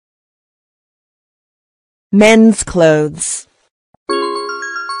Men's clothes.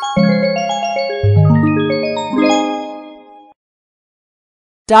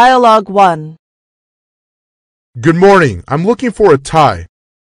 Dialogue 1. Good morning. I'm looking for a tie.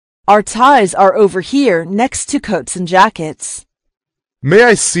 Our ties are over here next to coats and jackets. May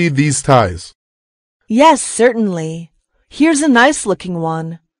I see these ties? Yes, certainly. Here's a nice looking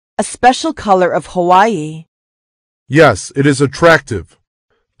one. A special color of Hawaii. Yes, it is attractive,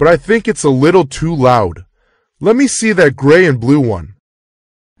 but I think it's a little too loud. Let me see that gray and blue one.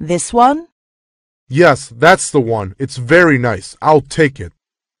 This one? Yes, that's the one. It's very nice. I'll take it.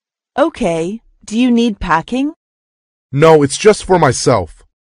 Okay. Do you need packing? No, it's just for myself.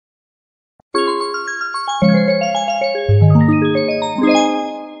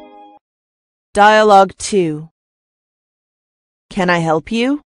 Dialogue 2. Can I help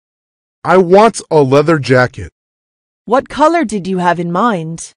you? I want a leather jacket. What color did you have in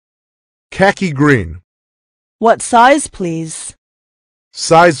mind? Khaki green. What size, please?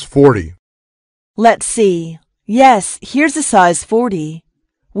 Size 40. Let's see. Yes, here's a size 40.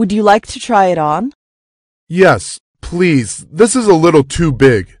 Would you like to try it on? Yes, please. This is a little too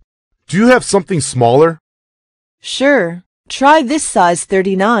big. Do you have something smaller? Sure. Try this size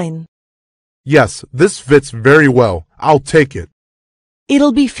 39. Yes, this fits very well. I'll take it.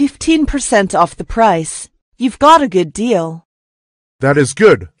 It'll be 15% off the price. You've got a good deal. That is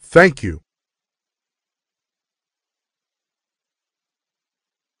good. Thank you.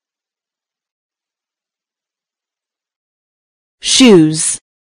 Shoes.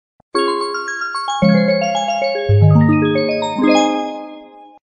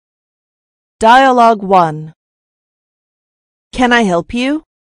 Dialogue 1. Can I help you?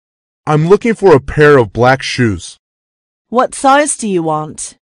 I'm looking for a pair of black shoes. What size do you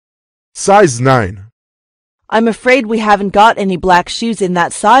want? Size 9. I'm afraid we haven't got any black shoes in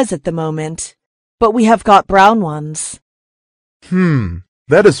that size at the moment, but we have got brown ones.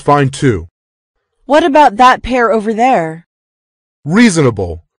 That is fine too. What about that pair over there?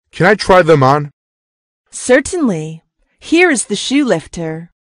 Reasonable. Can I try them on? Certainly. Here is the shoe lifter.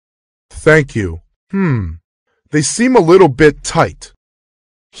 Thank you. They seem a little bit tight.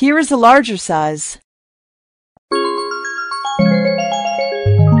 Here is a larger size.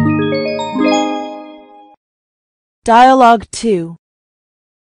 Dialogue 2.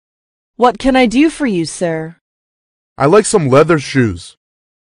 What can I do for you, sir? I like some leather shoes.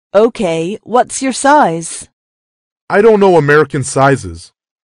 Okay, what's your size? I don't know American sizes.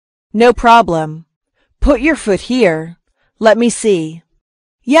 No problem. Put your foot here. Let me see.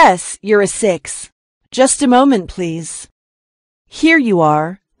 Yes, you're a 6. Just a moment, please. Here you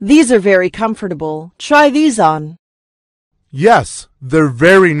are. These are very comfortable. Try these on. Yes, they're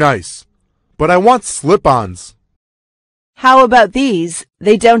very nice. But I want slip-ons. How about these?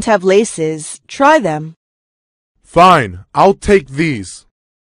 They don't have laces. Try them. Fine, I'll take these.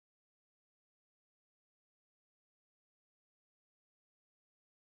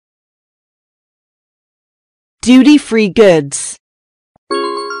 Duty-free goods.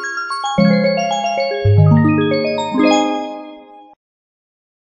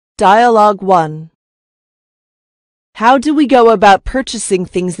 Dialogue 1. How do we go about purchasing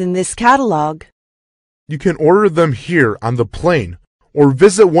things in this catalog? You can order them here on the plane or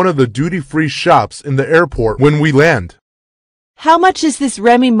visit one of the duty-free shops in the airport when we land. How much is this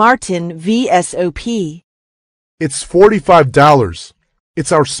Remy Martin VSOP? It's $45.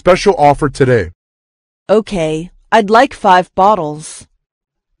 It's our special offer today. Okay, I'd like 5 bottles.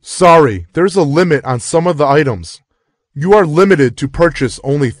 Sorry, there's a limit on some of the items. You are limited to purchase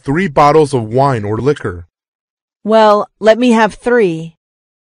only 3 bottles of wine or liquor. Well, let me have 3.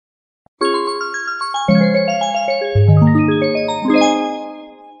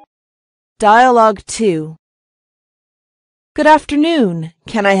 Dialogue 2. Good afternoon.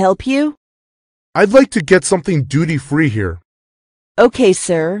 Can I help you? I'd like to get something duty-free here. Okay,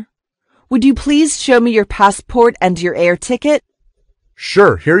 sir. Would you please show me your passport and your air ticket?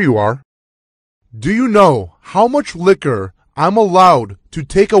 Sure, here you are. Do you know how much liquor I'm allowed to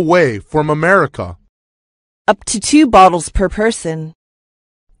take away from America? Up to 2 bottles per person.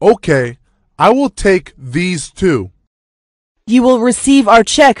 Okay, I will take these 2. You will receive our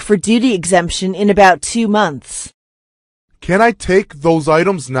check for duty exemption in about 2 months. Can I take those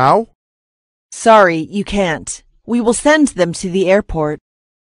items now? Sorry, you can't. We will send them to the airport.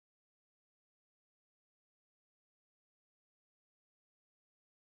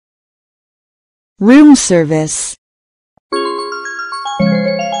 Room service.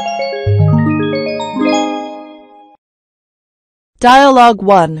 Dialogue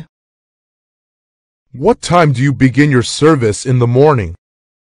 1. What time do you begin your service in the morning?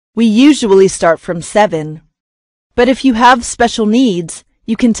 We usually start from 7. But if you have special needs,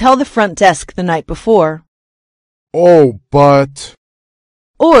 you can tell the front desk the night before. Oh, but...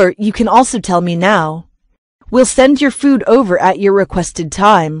 Or you can also tell me now. We'll send your food over at your requested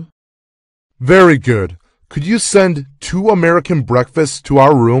time. Very good. Could you send 2 American breakfasts to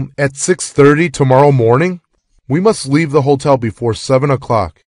our room at 6:30 tomorrow morning? We must leave the hotel before 7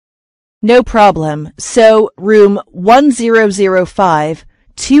 o'clock. No problem. So, room 1005,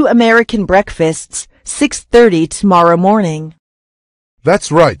 2 American breakfasts, 6:30 tomorrow morning.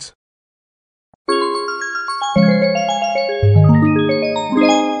 That's right.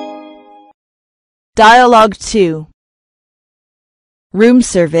 Dialogue 2. Room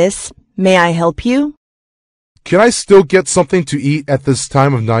service. May I help you? Can I still get something to eat at this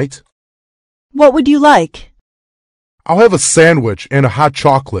time of night? What would you like? I'll have a sandwich and a hot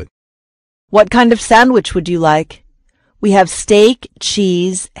chocolate. What kind of sandwich would you like? We have steak,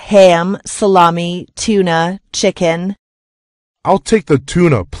 cheese, ham, salami, tuna, chicken. I'll take the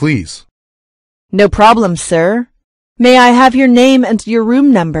tuna, please. No problem, sir. May I have your name and your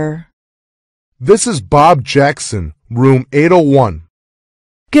room number? This is Bob Jackson, room 801.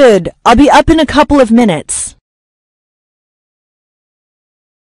 Good. I'll be up in a couple of minutes.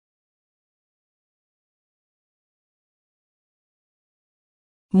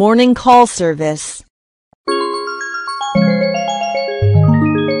 Morning call service.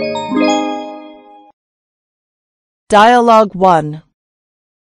 Dialogue 1.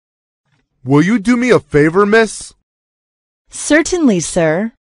 Will you do me a favor, miss? Certainly,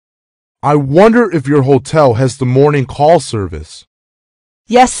 sir. I wonder if your hotel has the morning call service.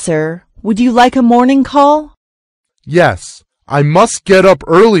 Yes, sir. Would you like a morning call? Yes, I must get up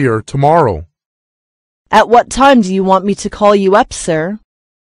earlier tomorrow. At what time do you want me to call you up, sir?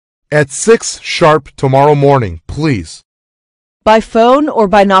 At 6 sharp tomorrow morning, please. By phone or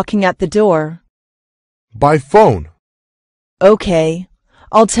by knocking at the door? By phone. Okay.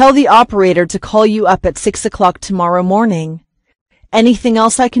 I'll tell the operator to call you up at 6 o'clock tomorrow morning. Anything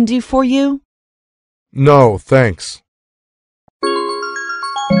else I can do for you? No, thanks.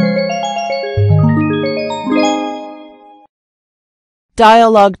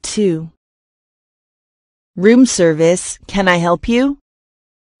 Dialogue 2. Room service. Can I help you?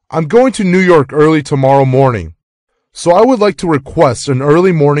 I'm going to New York early tomorrow morning, so I would like to request an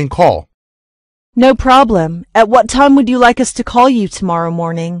early morning call. No problem. At what time would you like us to call you tomorrow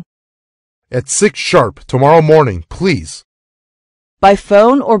morning? At 6 sharp tomorrow morning, please. By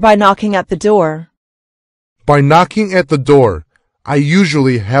phone or by knocking at the door? By knocking at the door. I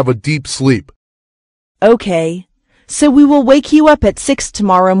usually have a deep sleep. Okay. So we will wake you up at 6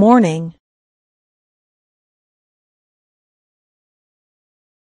 tomorrow morning.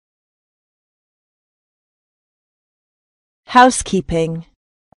 Housekeeping.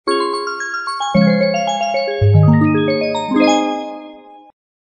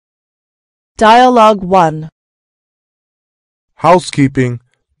 Dialogue 1. Housekeeping.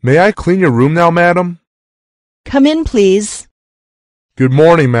 May I clean your room now, madam? Come in, please. Good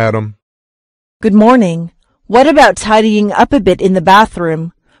morning, madam. Good morning. What about tidying up a bit in the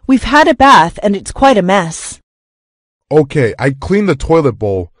bathroom? We've had a bath and it's quite a mess. Okay, I'd clean the toilet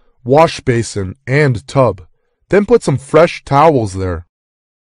bowl, wash basin, and tub. Then put some fresh towels there.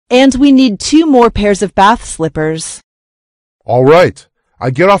 And we need 2 more pairs of bath slippers. All right. I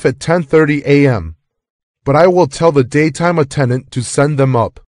get off at 10:30 a.m., but I will tell the daytime attendant to send them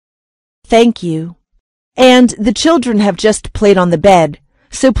up. Thank you. And the children have just played on the bed,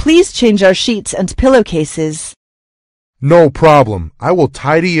 so please change our sheets and pillowcases. No problem. I will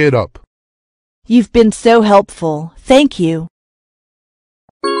tidy it up. You've been so helpful. Thank you.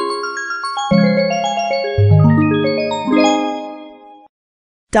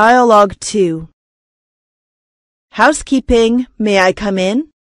 Dialogue 2. Housekeeping. May I come in?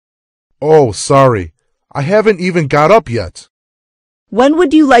 Oh, sorry. I haven't even got up yet. When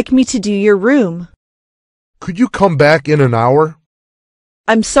would you like me to do your room? Could you come back in an hour?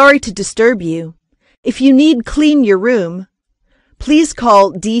 I'm sorry to disturb you. If you need clean your room, please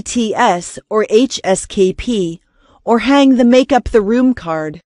call DTS or HSKP or hang the Make Up the Room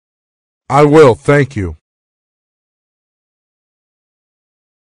card. I will, thank you.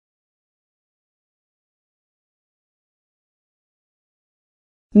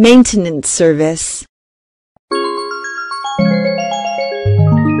 Maintenance service.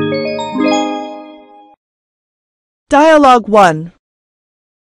 Dialogue 1.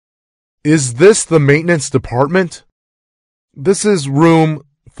 Is this the maintenance department? This is room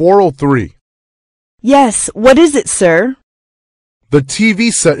 403. Yes, what is it, sir? The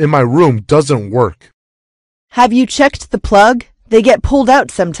TV set in my room doesn't work. Have you checked the plug? They get pulled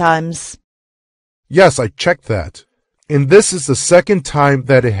out sometimes. Yes, I checked that. And this is the second time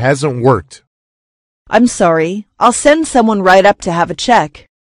that it hasn't worked. I'm sorry. I'll send someone right up to have a check.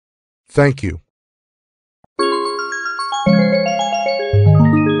 Thank you.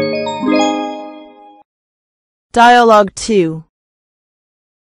 Dialogue 2.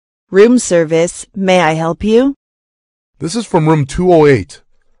 Room service, may I help you? This is from room 208.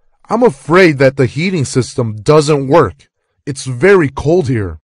 I'm afraid that the heating system doesn't work. It's very cold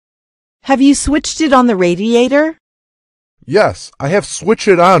here. Have you switched it on the radiator? Yes, I have switched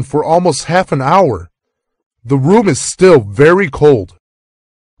it on for almost half an hour. The room is still very cold.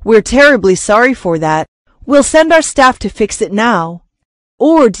 We're terribly sorry for that. We'll send our staff to fix it now.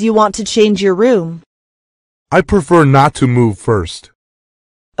 Or do you want to change your room? I prefer not to move first.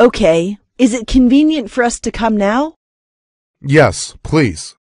 Okay. Is it convenient for us to come now? Yes,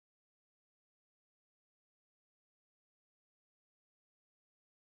 please.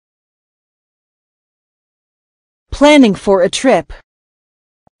 Planning for a trip.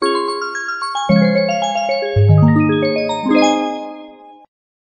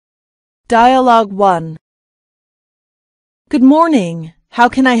 Dialogue 1. Good morning. How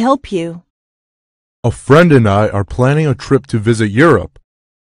can I help you? A friend and I are planning a trip to visit Europe,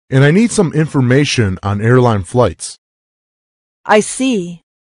 and I need some information on airline flights. I see.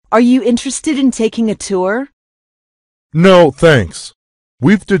 Are you interested in taking a tour? No, thanks.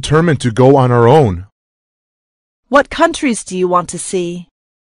 We've determined to go on our own. What countries do you want to see?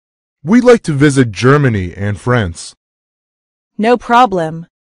 We'd like to visit Germany and France. No problem.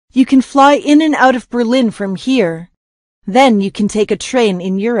 You can fly in and out of Berlin from here. Then you can take a train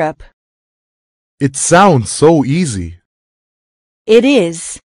in Europe. It sounds so easy. It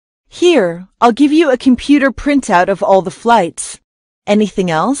is. Here, I'll give you a computer printout of all the flights.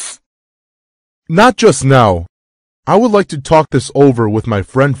 Anything else? Not just now. I would like to talk this over with my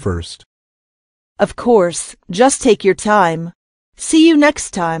friend first. Of course. Just take your time. See you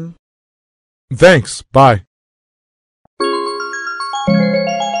next time. Thanks. Bye.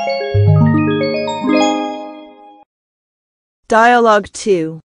 Dialogue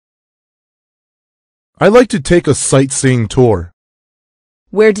 2. I'd like to take a sightseeing tour.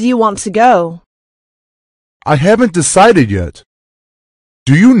 Where do you want to go? I haven't decided yet.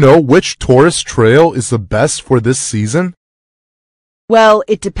 Do you know which tourist trail is the best for this season? Well,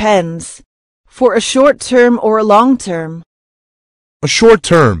 it depends. For a short term or a long term? A short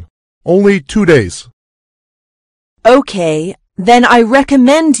term. Only 2 days. Okay, then I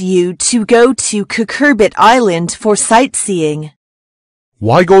recommend you to go to Cucurbit Island for sightseeing.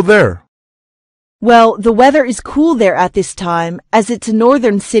 Why go there? Well, the weather is cool there at this time, as it's a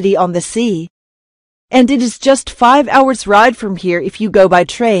northern city on the sea. And it is just 5 hours' ride from here if you go by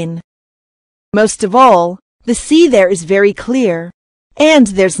train. Most of all, the sea there is very clear, and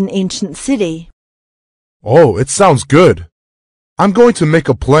there's an ancient city. Oh, it sounds good. I'm going to make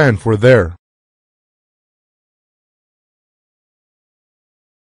a plan for there.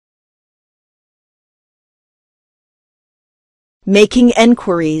 Making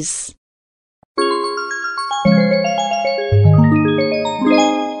enquiries.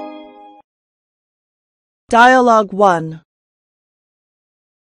 Dialogue 1.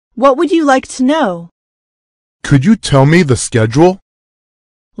 What would you like to know? Could you tell me the schedule?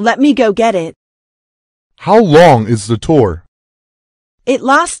 Let me go get it. How long is the tour? It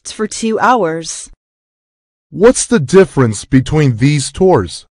lasts for 2 hours. What's the difference between these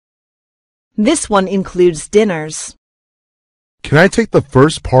tours? This one includes dinners. Can I take the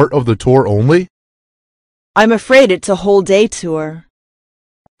first part of the tour only? I'm afraid it's a whole day tour.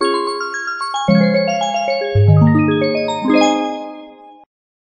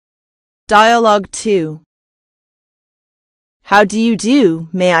 Dialogue 2. How do you do?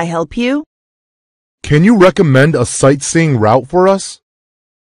 May I help you? Can you recommend a sightseeing route for us?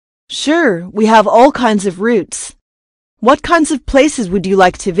 Sure, we have all kinds of routes. What kinds of places would you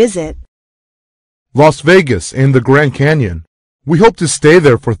like to visit? Las Vegas and the Grand Canyon. We hope to stay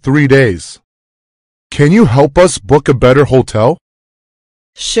there for 3 days. Can you help us book a better hotel?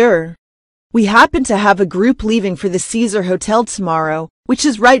 Sure. We happen to have a group leaving for the Caesar Hotel tomorrow, which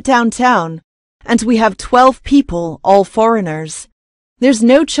is right downtown, and we have 12 people, all foreigners. There's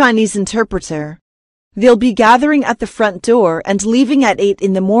no Chinese interpreter. They'll be gathering at the front door and leaving at 8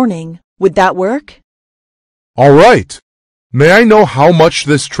 in the morning. Would that work? All right. May I know how much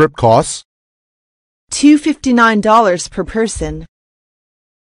this trip costs? $259 per person.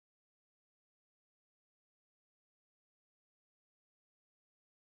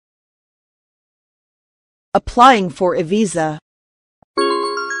 Applying for a visa.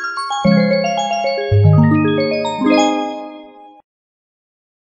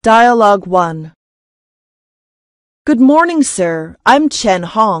 Dialogue 1. Good morning, sir. I'm Chen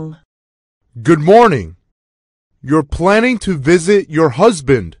Hong. Good morning. You're planning to visit your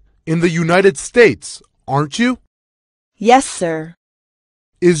husband in the United States, aren't you? Yes, sir.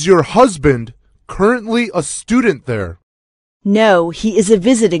 Is your husband currently a student there? No, he is a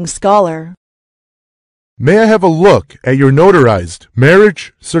visiting scholar. May I have a look at your notarized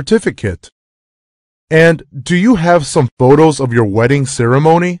marriage certificate? And do you have some photos of your wedding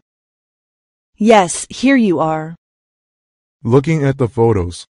ceremony? Yes, here you are. Looking at the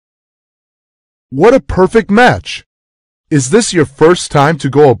photos. What a perfect match! Is this your first time to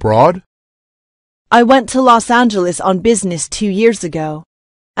go abroad? I went to Los Angeles on business 2 years ago,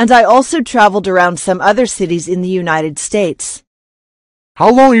 and I also traveled around some other cities in the United States. How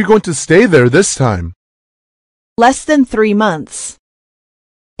long are you going to stay there this time? Less than 3 months.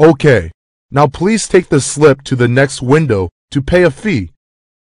 Okay, now please take the slip to the next window to pay a fee,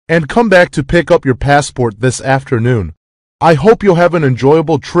 and come back to pick up your passport this afternoon. I hope you'll have an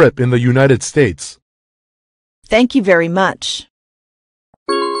enjoyable trip in the United States. Thank you very much.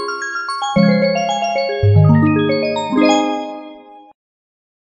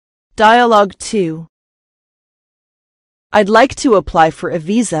 Dialogue 2. I'd like to apply for a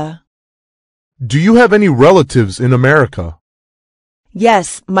visa. Do you have any relatives in America?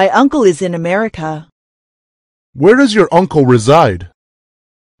 Yes, my uncle is in America. Where does your uncle reside?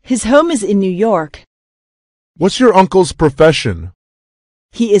 His home is in New York. What's your uncle's profession?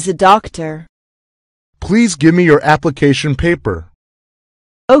 He is a doctor. Please give me your application paper.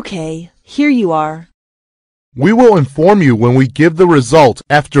 Okay, here you are. We will inform you when we give the result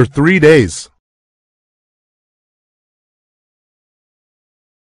after 3 days.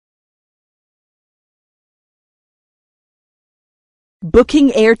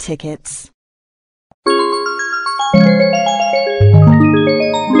 Booking air tickets.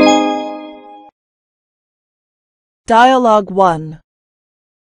 Dialogue 1.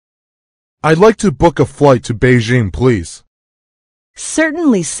 I'd like to book a flight to Beijing, please.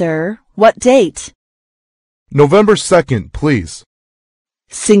 Certainly, sir. What date? November 2nd, please.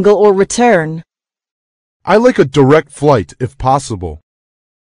 Single or return? I like a direct flight, if possible.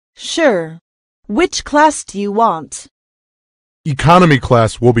 Sure. Which class do you want? Economy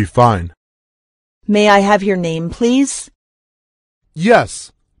class will be fine. May I have your name, please?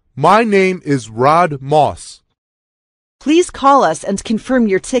 Yes, my name is Rod Moss. Please call us and confirm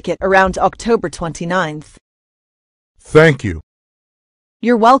your ticket around October 29th. Thank you.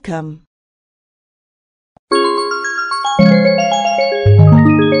 You're welcome.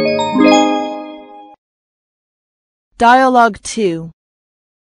 Dialogue 2.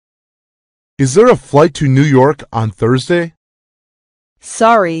 Is there a flight to New York on Thursday?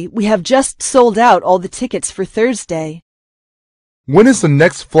 Sorry, we have just sold out all the tickets for Thursday. When is the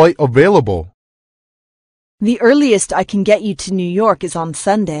next flight available? The earliest I can get you to New York is on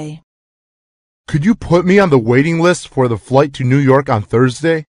Sunday. Could you put me on the waiting list for the flight to New York on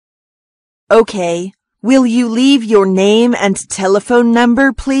Thursday? Okay. Will you leave your name and telephone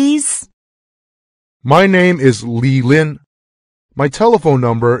number, please? My name is Li Lin. My telephone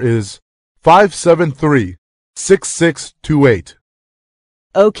number is 573-6628.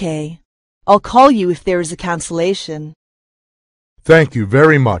 Okay. I'll call you if there is a cancellation. Thank you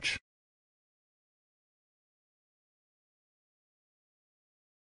very much.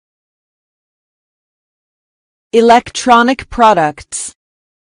 Electronic products.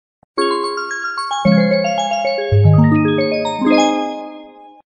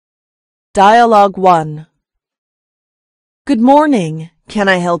 Dialogue 1. Good morning. Can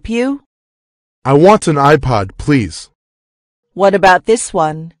I help you? I want an iPod, please. What about this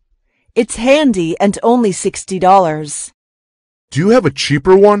one? It's handy and only $60. Do you have a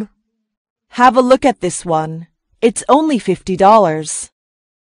cheaper one? Have a look at this one. It's only $50.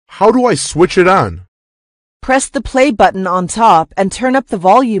 How do I switch it on? Press the play button on top and turn up the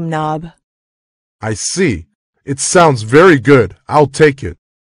volume knob. I see. It sounds very good. I'll take it.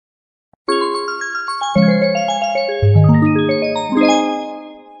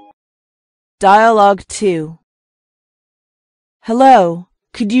 Dialogue 2. Hello,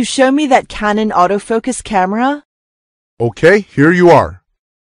 could you show me that Canon autofocus camera? Okay, here you are.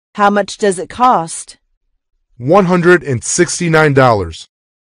 How much does it cost? $169.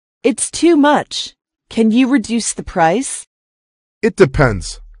 It's too much. Can you reduce the price? It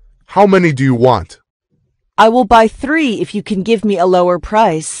depends. How many do you want? I will buy 3 if you can give me a lower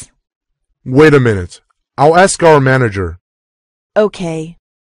price. Wait a minute. I'll ask our manager. Okay.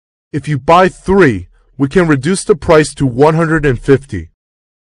 If you buy 3, we can reduce the price to $150.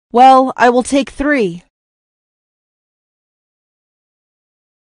 Well, I will take 3.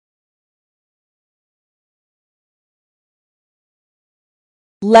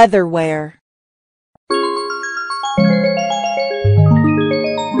 Leatherware.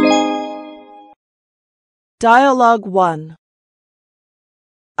 Dialogue 1.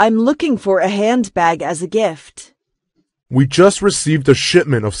 I'm looking for a handbag as a gift. We just received a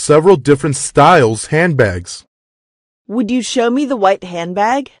shipment of several different styles handbags. Would you show me the white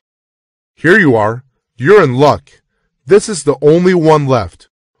handbag? Here you are. You're in luck. This is the only one left.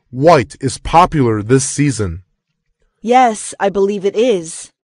 White is popular this season. Yes, I believe it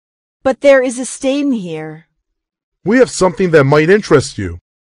is. But there is a stain here. We have something that might interest you.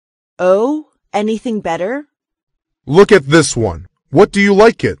 Oh, anything better? Look at this one. What do you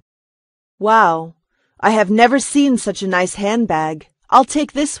like it? Wow, I have never seen such a nice handbag. I'll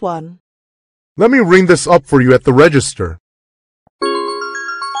take this one. Let me ring this up for you at the register.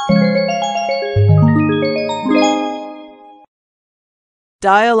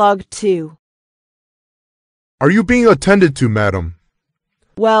 Dialogue 2. Are you being attended to, madam?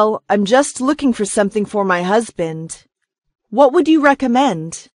 Well, I'm just looking for something for my husband. What would you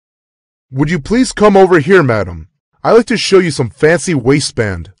recommend? Would you please come over here, madam? I'd like to show you some fancy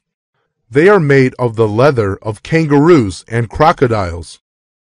waistband. They are made of the leather of kangaroos and crocodiles.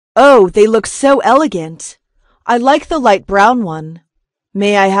 Oh, they look so elegant. I like the light brown one.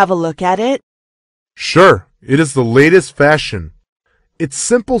 May I have a look at it? Sure, it is the latest fashion. Its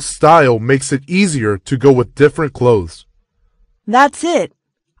simple style makes it easier to go with different clothes. That's it.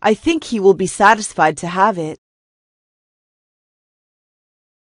 I think he will be satisfied to have it.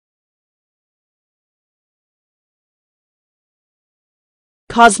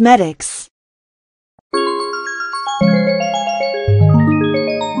 Cosmetics.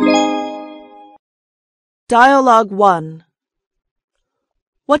 Dialogue 1.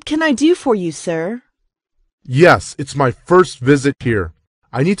 What can I do for you, sir? Yes, it's my first visit here.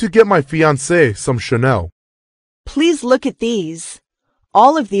 I need to get my fiancée some Chanel. Please look at these.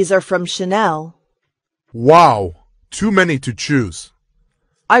 All of these are from Chanel. Wow, too many to choose.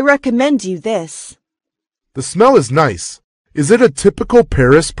 I recommend you this. The smell is nice. Is it a typical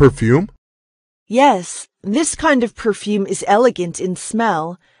Paris perfume? Yes, this kind of perfume is elegant in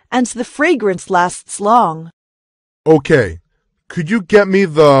smell, and the fragrance lasts long. Okay, could you get me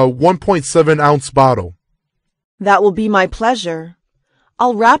the 1.7-ounce bottle? That will be my pleasure.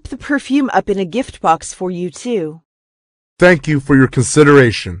 I'll wrap the perfume up in a gift box for you too. Thank you for your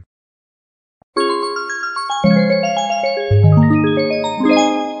consideration.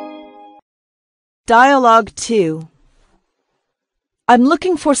 Dialogue 2. I'm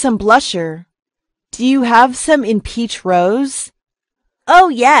looking for some blusher. Do you have some in peach rose? Oh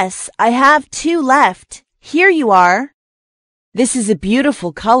yes, I have 2 left. Here you are. This is a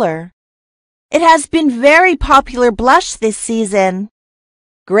beautiful color. It has been very popular blush this season.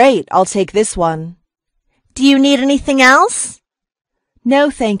 Great, I'll take this one. Do you need anything else? No,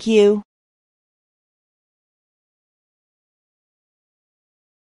 thank you.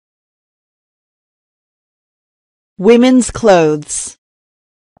 Women's clothes.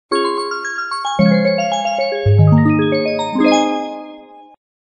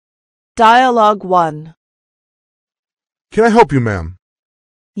 Dialogue 1. Can I help you, ma'am?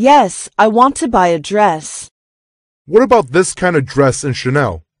 Yes, I want to buy a dress. What about this kind of dress in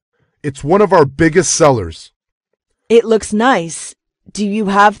Chanel? It's one of our biggest sellers. It looks nice. Do you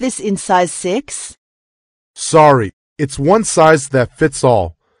have this in size 6? Sorry, it's one size that fits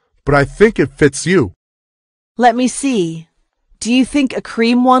all, but I think it fits you. Let me see. Do you think a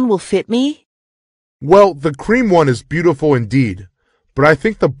cream one will fit me? Well, the cream one is beautiful indeed, but I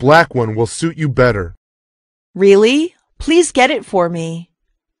think the black one will suit you better. Really? Please get it for me.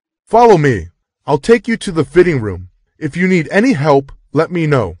 Follow me. I'll take you to the fitting room. If you need any help, let me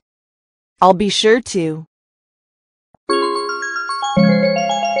know. I'll be sure to.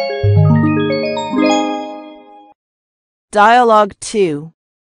 Dialogue 2.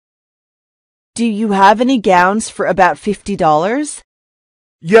 Do you have any gowns for about $50?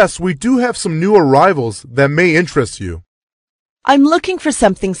 Yes, we do have some new arrivals that may interest you. I'm looking for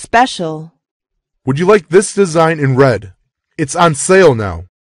something special. Would you like this design in red? It's on sale now.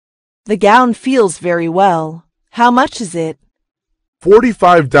 The gown feels very well. How much is it?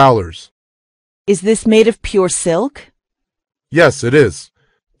 $45. Is this made of pure silk? Yes, it is.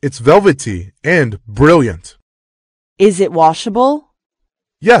 It's velvety and brilliant. Is it washable?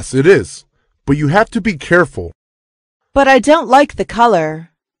 Yes, it is. But you have to be careful. But I don't like the color.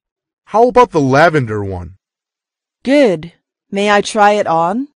 How about the lavender one? Good. May I try it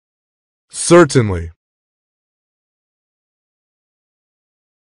on? Certainly.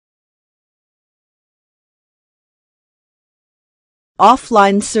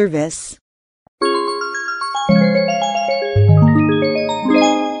 Offline service.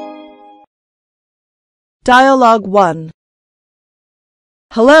 Dialogue 1.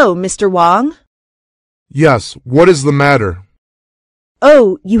 Hello, Mr. Wang? Yes, what is the matter?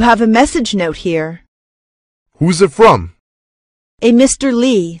 Oh, you have a message note here. Who's it from? A Mr.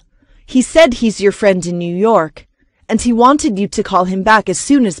 Lee. He said he's your friend in New York, and he wanted you to call him back as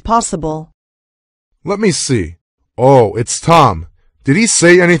soon as possible. Let me see. Oh, it's Tom. Did he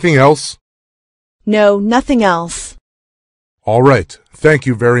say anything else? No, nothing else. All right, thank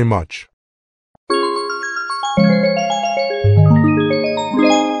you very much.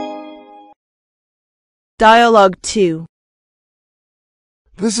 Dialogue 2.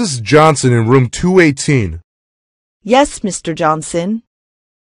 This is Johnson in room 218. Yes, Mr. Johnson.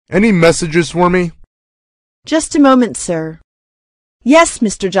 Any messages for me? Just a moment, sir. Yes,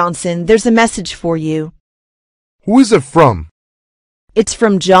 Mr. Johnson, there's a message for you. Who is it from? It's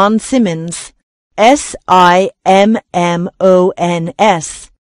from John Simmons. Simmons.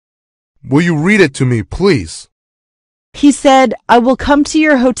 Will you read it to me, please? He said, I will come to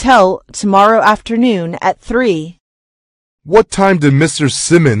your hotel tomorrow afternoon at 3. What time did Mr.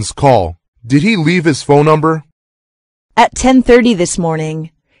 Simmons call? Did he leave his phone number? At 10:30 this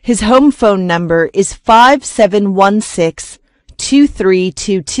morning. His home phone number is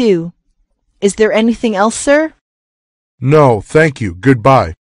 5716-2322. Is there anything else, sir? No, thank you.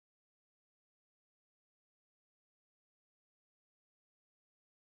 Goodbye.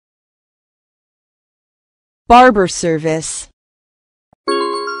 Barber service.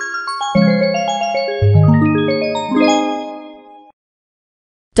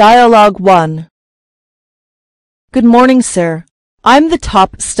 Dialogue 1. Good morning, sir. I'm the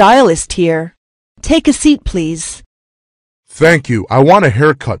top stylist here. Take a seat, please. Thank you. I want a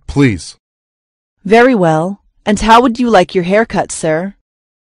haircut, please. Very well. And how would you like your haircut, sir?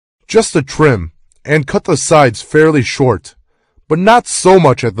 Just a trim, and cut the sides fairly short, but not so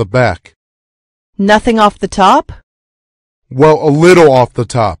much at the back. Nothing off the top? Well, a little off the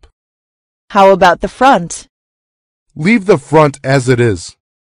top. How about the front? Leave the front as it is.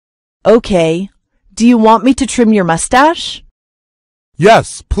 Okay. Do you want me to trim your mustache?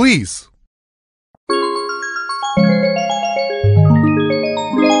 Yes, please.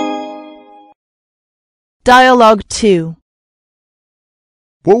 Dialogue 2.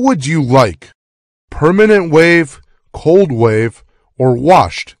 What would you like? Permanent wave, cold wave, or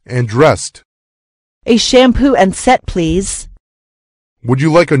washed and dressed? A shampoo and set, please. Would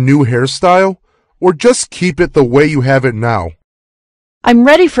you like a new hairstyle, or just keep it the way you have it now? I'm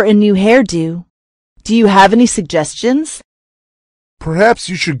ready for a new hairdo. Do you have any suggestions? Perhaps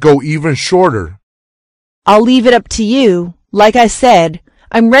you should go even shorter. I'll leave it up to you. Like I said,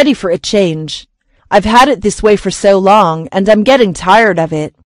 I'm ready for a change. I've had it this way for so long, and I'm getting tired of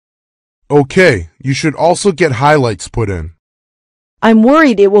it. Okay, you should also get highlights put in. I'm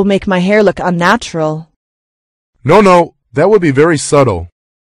worried it will make my hair look unnatural. No, that would be very subtle.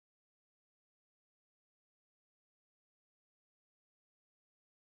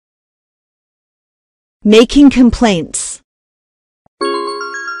 Making complaints.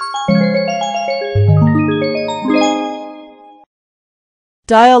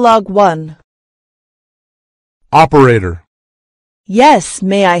 Dialogue 1. Operator. Yes,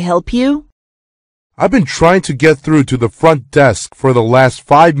 may I help you? I've been trying to get through to the front desk for the last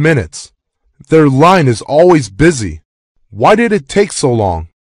 5 minutes. Their line is always busy. Why did it take so long?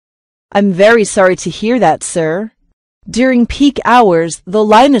 I'm very sorry to hear that, sir. During peak hours, the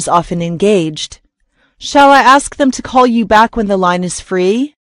line is often engaged. Shall I ask them to call you back when the line is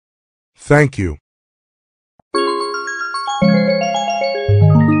free? Thank you.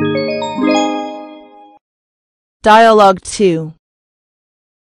 Dialogue 2.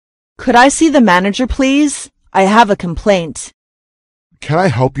 Could I see the manager, please? I have a complaint. Can I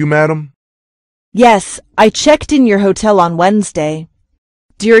help you, madam? Yes, I checked in your hotel on Wednesday.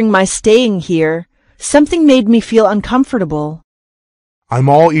 During my staying here, something made me feel uncomfortable. I'm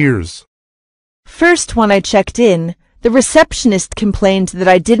all ears. First, when I checked in, the receptionist complained that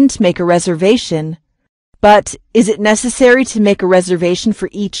I didn't make a reservation. But is it necessary to make a reservation for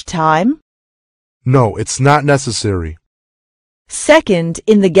each time? No, it's not necessary. Second,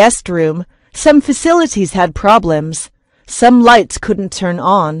 in the guest room, some facilities had problems. Some lights couldn't turn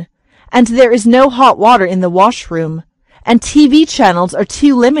on, and there is no hot water in the washroom, and TV channels are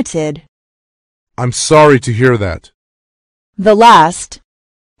too limited. I'm sorry to hear that. The last,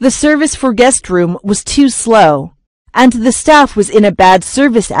 the service for guest room was too slow, and the staff was in a bad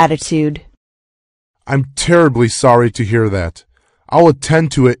service attitude. I'm terribly sorry to hear that. I'll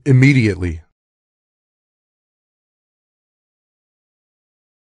attend to it immediately.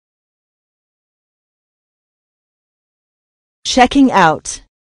 Checking out.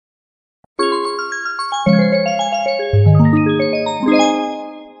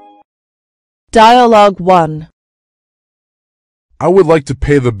 Dialogue 1. I would like to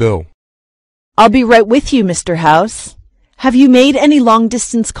pay the bill. I'll be right with you, Mr. House. Have you made any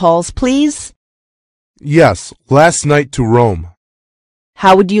long-distance calls, please? Yes, last night to Rome.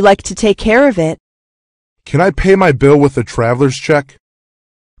 How would you like to take care of it? Can I pay my bill with a traveler's check?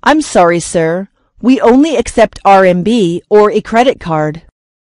 I'm sorry, sir. We only accept RMB or a credit card.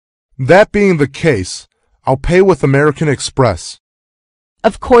 That being the case, I'll pay with American Express.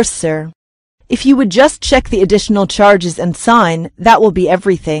 Of course, sir. If you would just check the additional charges and sign, that will be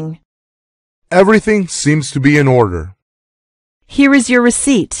everything. Everything seems to be in order. Here is your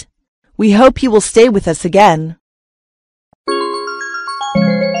receipt. We hope you will stay with us again.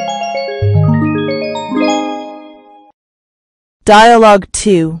 Dialogue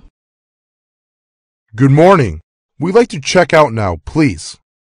 2. Good morning. We'd like to check out now, please.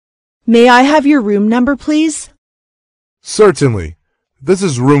 May I have your room number, please? Certainly. This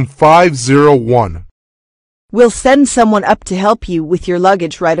is room 501. We'll send someone up to help you with your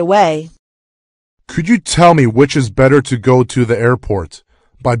luggage right away. Could you tell me which is better to go to the airport,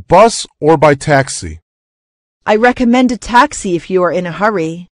 by bus or by taxi? I recommend a taxi if you are in a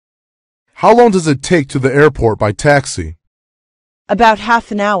hurry. How long does it take to the airport by taxi? About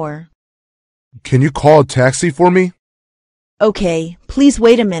half an hour. Can you call a taxi for me? Okay, please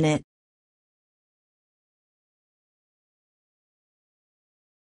wait a minute.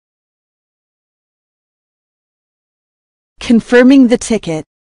 Confirming the ticket.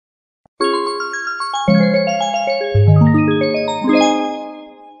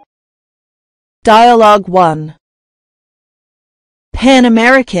 Dialogue 1. Pan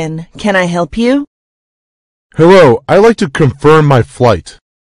American, can I help you? Hello, I'd like to confirm my flight.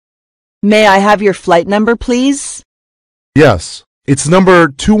 May I have your flight number, please? Yes, it's number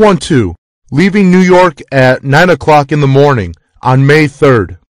 212, leaving New York at 9 o'clock in the morning on May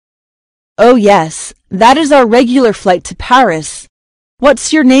 3rd. Oh yes, that is our regular flight to Paris.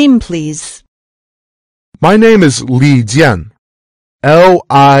 What's your name, please? My name is Li Jian.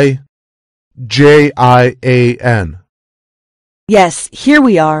 Lijian. Yes, here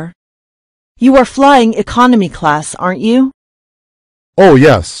we are. You are flying economy class, aren't you? Oh,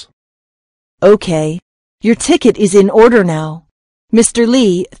 yes. Okay. Your ticket is in order now. Mr.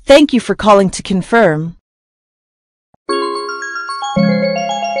 Li, thank you for calling to confirm.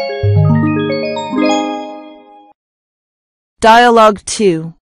 Dialogue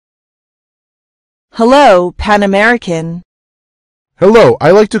 2. Hello, Pan American. Hello,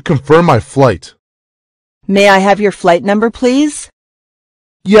 I'd like to confirm my flight. May I have your flight number, please?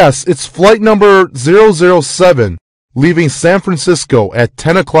 Yes, it's flight number 007, leaving San Francisco at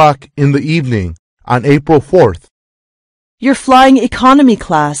 10 o'clock in the evening on April 4th. You're flying economy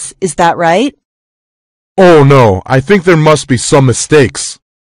class, is that right? Oh no, I think there must be some mistakes.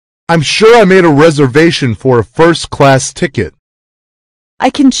 I'm sure I made a reservation for a first-class ticket. I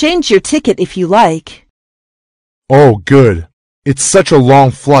can change your ticket if you like. Oh, good. It's such a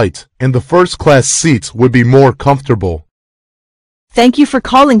long flight, and the first-class seats would be more comfortable. Thank you for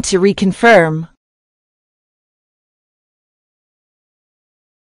calling to reconfirm.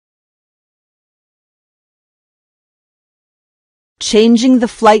 Changing the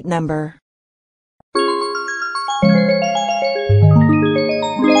flight number.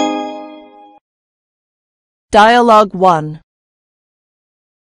 Dialogue 1.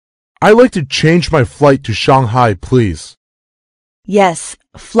 I'd like to change my flight to Shanghai, please. Yes,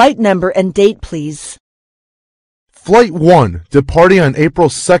 flight number and date, please. Flight 1, departing on April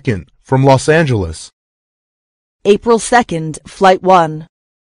 2nd from Los Angeles. April 2nd, Flight 1.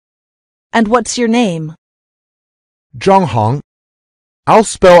 And what's your name? Zhang Hang. I'll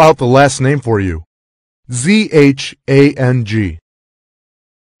spell out the last name for you. Zhang.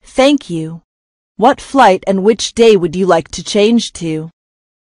 Thank you. What flight and which day would you like to change to?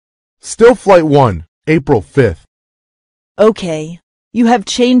 Still Flight 1, April 5th. Okay, you have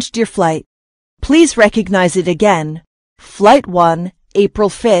changed your flight. Please recognize it again. Flight 1, April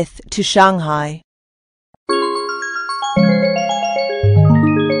 5th to Shanghai.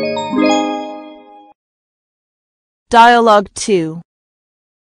 Dialogue 2.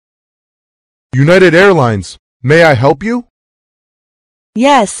 United Airlines, may I help you?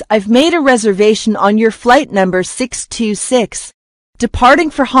 Yes, I've made a reservation on your flight number 626,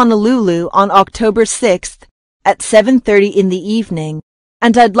 departing for Honolulu on October 6th at 7:30 in the evening,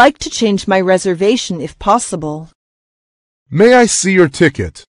 and I'd like to change my reservation if possible. May I see your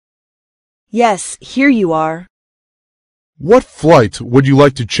ticket? Yes, here you are. What flight would you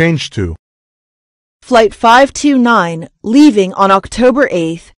like to change to? Flight 529, leaving on October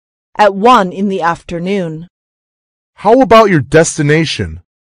 8th at 1 in the afternoon. How about your destination?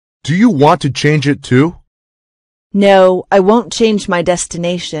 Do you want to change it too? No, I won't change my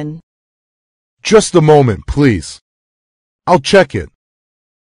destination. Just a moment, please. I'll check it.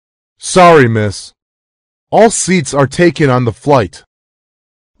 Sorry, miss. All seats are taken on the flight.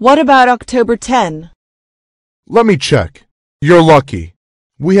 What about October 10? Let me check. You're lucky.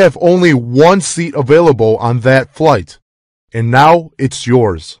 We have only one seat available on that flight, and now it's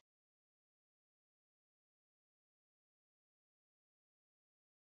yours.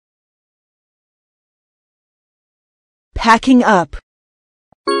 Packing up.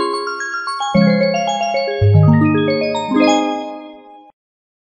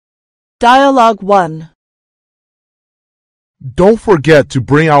 Dialogue 1. Don't forget to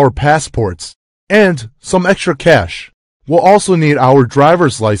bring our passports and some extra cash. We'll also need our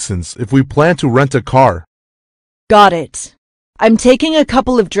driver's license if we plan to rent a car. Got it. I'm taking a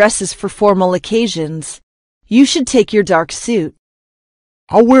couple of dresses for formal occasions. You should take your dark suit.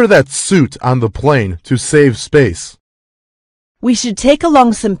 I'll wear that suit on the plane to save space. We should take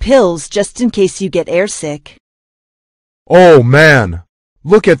along some pills just in case you get airsick. Oh man,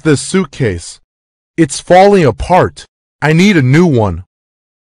 look at this suitcase. It's falling apart. I need a new one.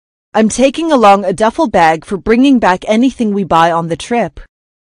 I'm taking along a duffel bag for bringing back anything we buy on the trip.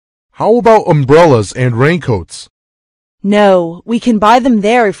 How about umbrellas and raincoats? No, we can buy them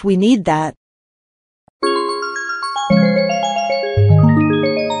there if we need that.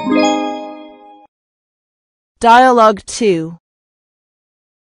 Dialogue 2.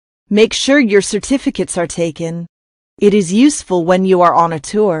 Make sure your certificates are taken. It is useful when you are on a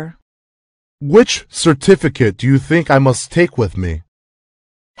tour. Which certificate do you think I must take with me?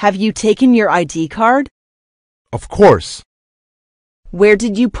 Have you taken your ID card? Of course. Where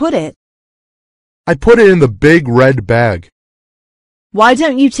did you put it? I put it in the big red bag. Why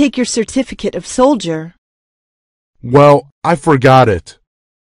don't you take your certificate of soldier? Well, I forgot it.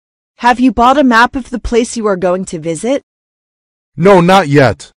 Have you bought a map of the place you are going to visit? No, not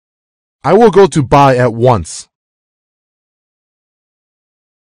yet. I will go to buy at once.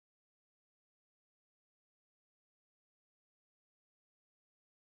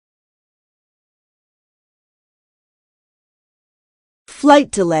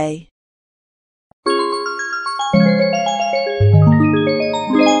 Flight delay.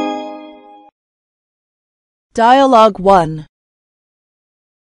 Dialogue 1.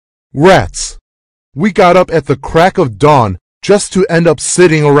 Rats! We got up at the crack of dawn just to end up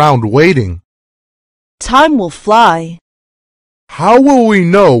sitting around waiting. Time will fly. How will we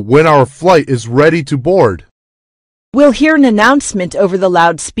know when our flight is ready to board? We'll hear an announcement over the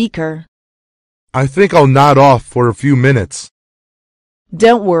loudspeaker. I think I'll nod off for a few minutes.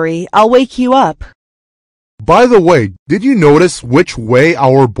 Don't worry, I'll wake you up. By the way, did you notice which way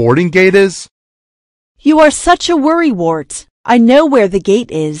our boarding gate is? You are such a worrywart. I know where the gate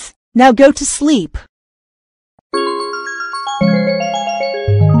is. Now go to sleep.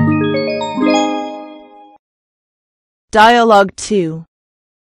 Dialogue 2.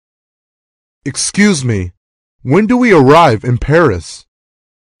 Excuse me, when do we arrive in Paris?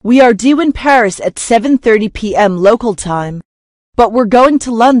 We are due in Paris at 7:30 p.m. local time, but we're going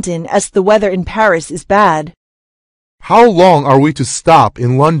to London as the weather in Paris is bad. How long are we to stop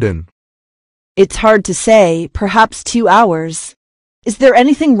in London? It's hard to say, perhaps 2 hours. Is there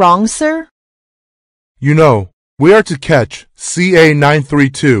anything wrong, sir? You know, we are to catch CA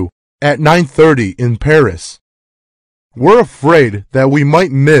 932 at 9:30 in Paris. We're afraid that we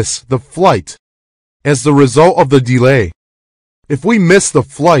might miss the flight as the result of the delay. If we miss the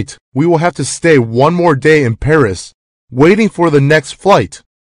flight, we will have to stay one more day in Paris, waiting for the next flight.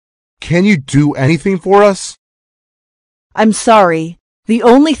 Can you do anything for us? I'm sorry. The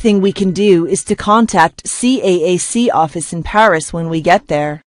only thing we can do is to contact CAAC office in Paris when we get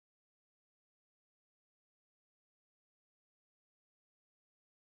there.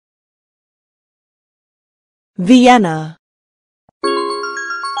 Vienna.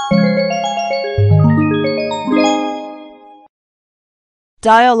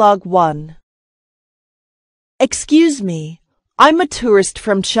 Dialogue 1. Excuse me, I'm a tourist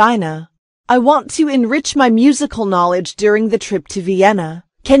from China. I want to enrich my musical knowledge during the trip to Vienna.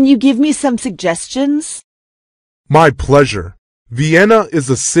 Can you give me some suggestions? My pleasure. Vienna is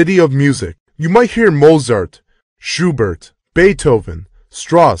a city of music. You might hear Mozart, Schubert, Beethoven,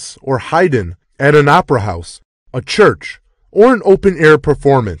 Strauss, or Haydn at an opera house, a church, or an open-air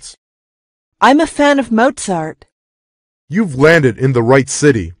performance. I'm a fan of Mozart. You've landed in the right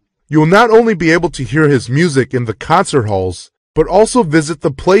city. You'll not only be able to hear his music in the concert halls, but also visit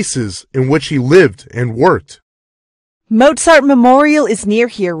the places in which he lived and worked. Mozart Memorial is near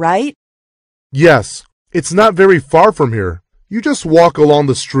here, right? Yes, it's not very far from here. You just walk along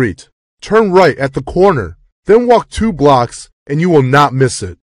the street, turn right at the corner, then walk 2 blocks, and you will not miss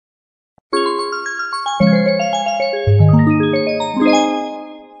it.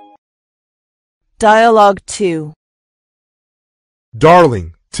 Dialogue 2.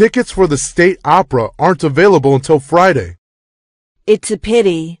 Darling, tickets for the State Opera aren't available until Friday. It's a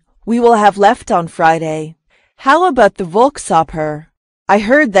pity. We will have left on Friday. How about the Volksoper? I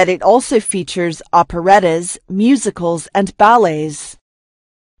heard that it also features operettas, musicals, and ballets.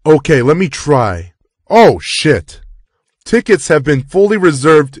 Okay, let me try. Oh, shit. Tickets have been fully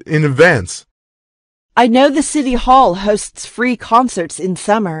reserved in advance. I know the City Hall hosts free concerts in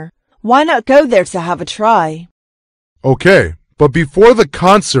summer. Why not go there to have a try? Okay, but before the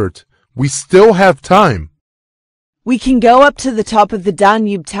concert, we still have time. We can go up to the top of the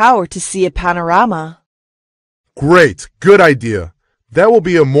Danube Tower to see a panorama. Great, good idea. That will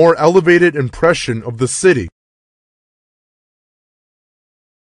be a more elevated impression of the city.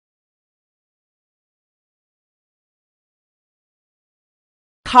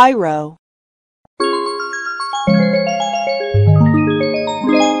 Cairo.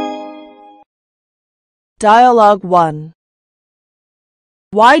 Dialogue 1.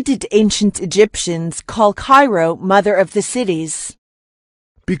 Why did ancient Egyptians call Cairo Mother of the Cities?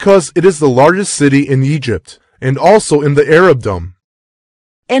 Because it is the largest city in Egypt and also in the Arabdom.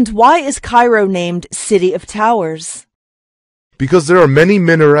 And why is Cairo named City of Towers? Because there are many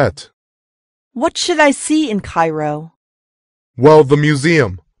minarets. What should I see in Cairo? Well, the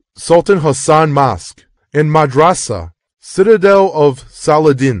museum, Sultan Hassan Mosque, and Madrasa, Citadel of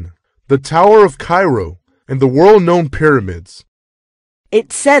Saladin, the Tower of Cairo, and the world-known pyramids.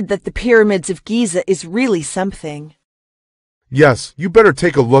 It's said that the Pyramids of Giza is really something. Yes, you better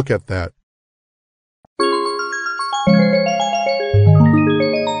take a look at that.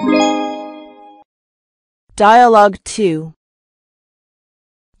 Dialogue 2.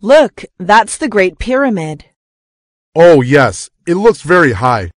 Look, that's the Great Pyramid. Oh, yes, it looks very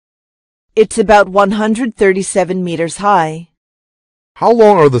high. It's about 137 meters high. How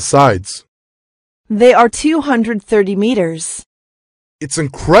long are the sides? They are 230 meters. It's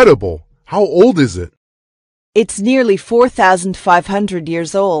incredible. How old is it? It's nearly 4,500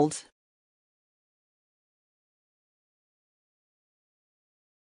 years old.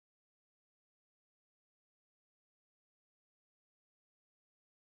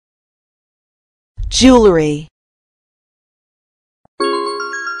 Jewelry.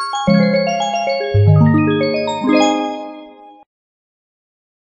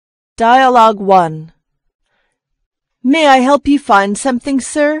 Dialogue 1. May I help you find something,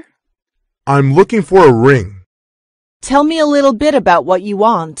 sir? I'm looking for a ring. Tell me a little bit about what you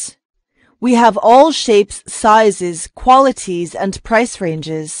want. We have all shapes, sizes, qualities, and price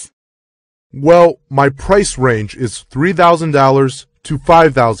ranges. Well, my price range is $3,000 to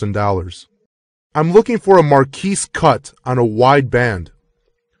 $5,000. I'm looking for a marquise cut on a wide band.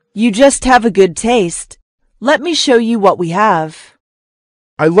 You just have a good taste. Let me show you what we have.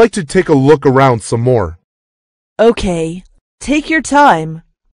 I'd like to take a look around some more. Okay, take your time.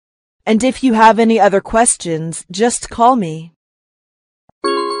 And if you have any other questions, just call me.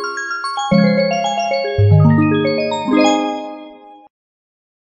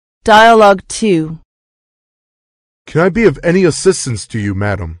 Dialogue 2. Can I be of any assistance to you,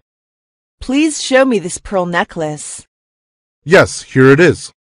 madam? Please show me this pearl necklace. Yes, here it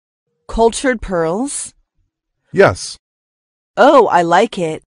is. Cultured pearls? Yes. Oh, I like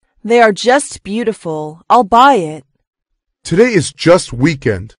it. They are just beautiful. I'll buy it. Today is just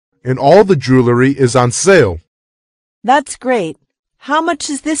weekend, and all the jewelry is on sale. That's great. How much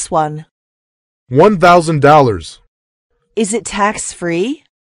is this one? $1,000. Is it tax-free?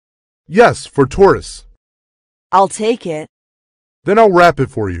 Yes, for tourists. I'll take it. Then I'll wrap it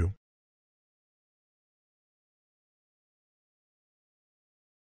for you.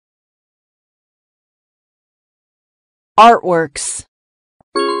 Artworks.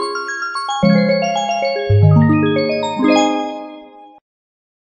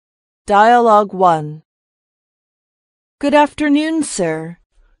 Dialogue 1. Good afternoon, sir.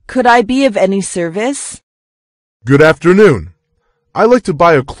 Could I be of any service? Good afternoon. I'd like to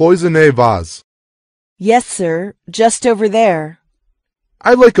buy a cloisonné vase. Yes, sir. Just over there.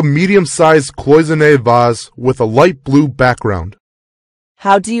 I'd like a medium-sized cloisonné vase with a light blue background.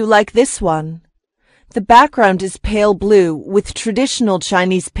 How do you like this one? The background is pale blue with traditional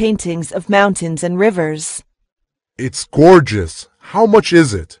Chinese paintings of mountains and rivers. It's gorgeous. How much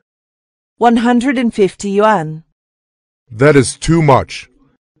is it? 150 yuan. That is too much.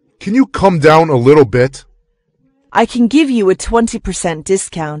 Can you come down a little bit? I can give you a 20%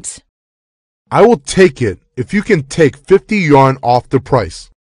 discount. I will take it, if you can take 50 yuan off the price.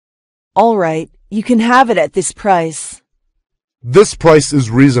 All right, you can have it at this price. This price is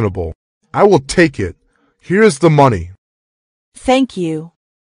reasonable. I will take it. Here is the money. Thank you.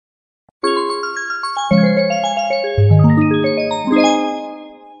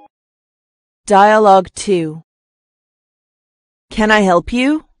 Dialogue 2. Can I help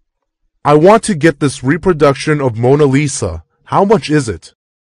you? I want to get this reproduction of Mona Lisa. How much is it?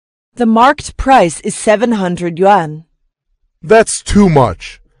 The marked price is 700 yuan. That's too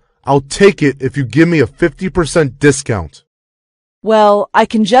much. I'll take it if you give me a 50% discount. Well, I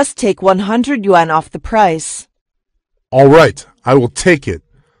can just take 100 yuan off the price. All right, I will take it.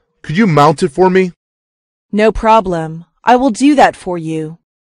 Could you mount it for me? No problem. I will do that for you.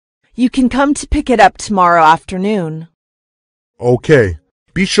 You can come to pick it up tomorrow afternoon. Okay.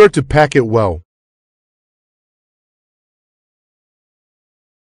 Be sure to pack it well.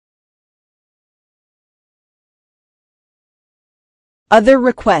 Other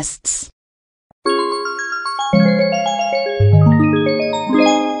requests.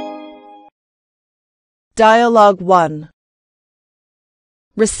 Dialogue 1.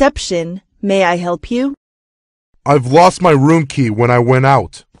 Reception, may I help you? I've lost my room key when I went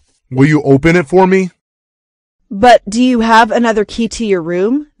out. Will you open it for me? But do you have another key to your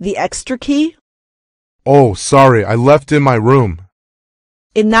room, the extra key? Oh, sorry, I left in my room.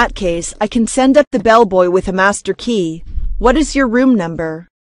 In that case, I can send up the bellboy with a master key. What is your room number?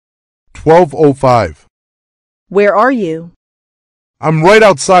 1205. Where are you? I'm right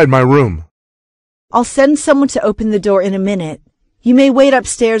outside my room. I'll send someone to open the door in a minute. You may wait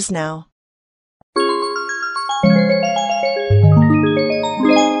upstairs now.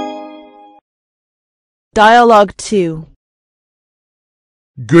 Dialogue 2.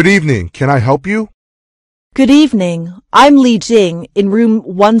 Good evening. Can I help you? Good evening. I'm Li Jing in room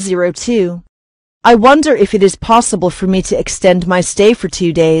 102. I wonder if it is possible for me to extend my stay for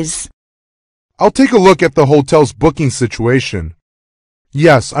 2 days. I'll take a look at the hotel's booking situation.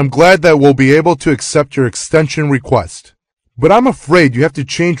 Yes, I'm glad that we'll be able to accept your extension request. But I'm afraid you have to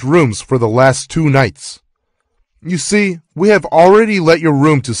change rooms for the last 2 nights. You see, we have already let your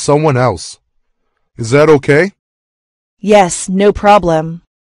room to someone else. Is that okay? Yes, no problem.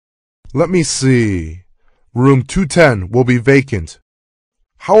 Let me see. Room 210 will be vacant.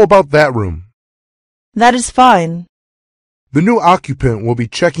 How about that room? That is fine. The new occupant will be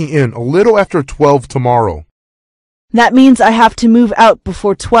checking in a little after 12 tomorrow. That means I have to move out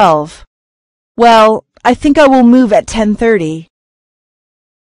before 12. Well, I think I will move at 10:30.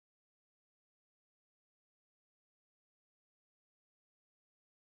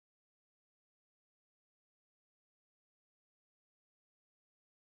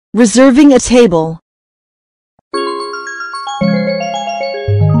 Reserving a table.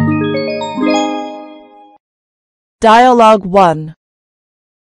 Dialogue 1.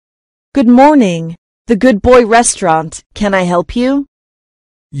 Good morning. The Good Boy Restaurant. Can I help you?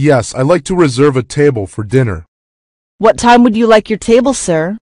 Yes, I'd like to reserve a table for dinner. What time would you like your table,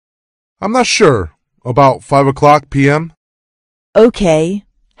 sir? I'm not sure. About 5 o'clock p.m.? Okay.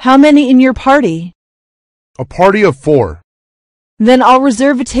 How many in your party? A party of 4. Then I'll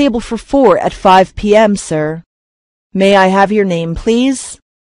reserve a table for 4 at 5 p.m., sir. May I have your name, please?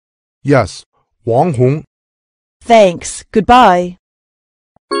 Yes, Wang Hong. Thanks. Goodbye.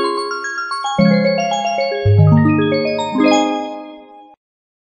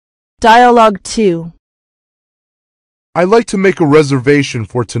 Dialogue 2. I'd like to make a reservation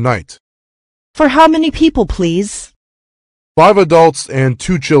for tonight. For how many people, please? 5 adults and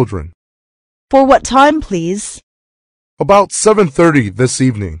 2 children. For what time, please? About 7:30 this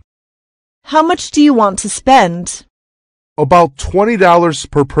evening. How much do you want to spend? About $20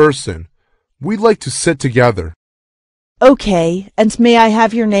 per person. We'd like to sit together. Okay, and may I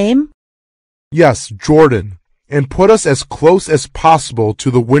have your name? Yes, Jordan. And put us as close as possible to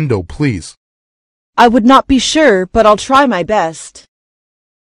the window, please. I would not be sure, but I'll try my best.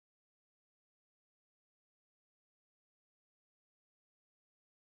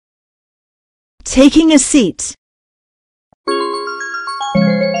 Taking a seat.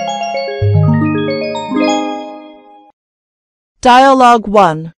 Dialogue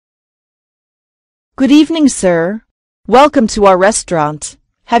 1. Good evening, sir. Welcome to our restaurant.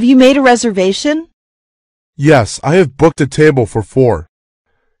 Have you made a reservation? Yes, I have booked a table for 4.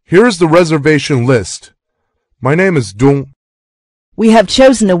 Here is the reservation list. My name is Dong. We have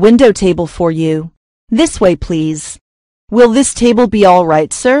chosen a window table for you. This way, please. Will this table be all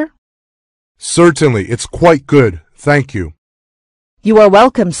right, sir? Certainly, it's quite good. Thank you. You are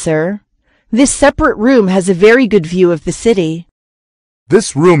welcome, sir. This separate room has a very good view of the city.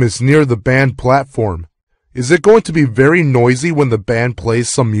 This room is near the band platform. Is it going to be very noisy when the band plays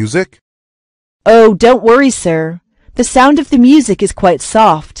some music? Oh, don't worry, sir. The sound of the music is quite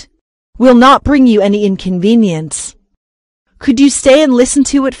soft. We'll not bring you any inconvenience. Could you stay and listen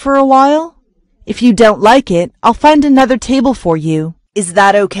to it for a while? If you don't like it, I'll find another table for you. Is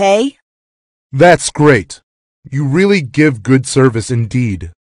that okay? That's great. You really give good service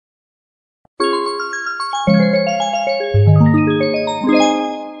indeed.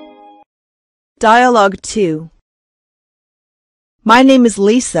 Dialogue 2. My name is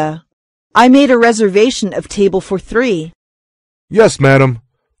Lisa. I made a reservation of table for 3. Yes, madam.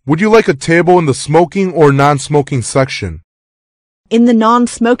 Would you like a table in the smoking or non-smoking section? In the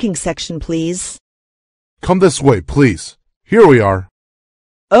non-smoking section, please. Come this way, please. Here we are.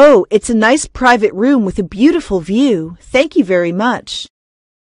 Oh, it's a nice private room with a beautiful view. Thank you very much.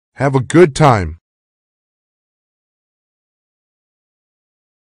 Have a good time.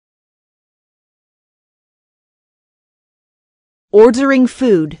 Ordering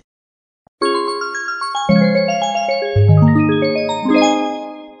food.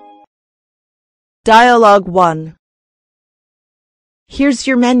 Dialogue 1. Here's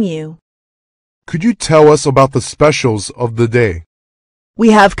your menu. Could you tell us about the specials of the day?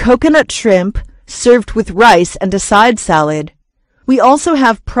 We have coconut shrimp served with rice and a side salad. We also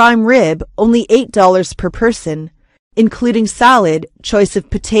have prime rib, only $8 per person, including salad, choice of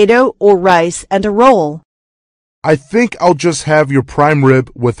potato or rice, and a roll. I think I'll just have your prime rib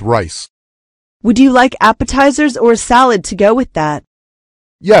with rice. Would you like appetizers or a salad to go with that?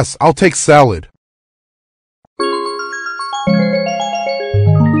 Yes, I'll take salad.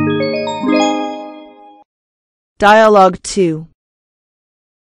 Dialogue 2.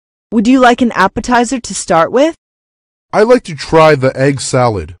 Would you like an appetizer to start with? I'd like to try the egg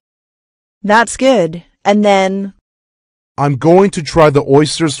salad. That's good. And then, I'm going to try the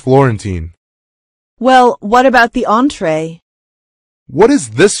oysters Florentine. well, what about the entree? What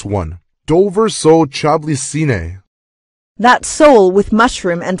is this one? Dover sole chablicine. That's sole with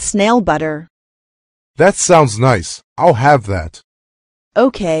mushroom and snail butter. That sounds nice. I'll have that.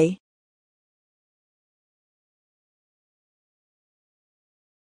 Okay.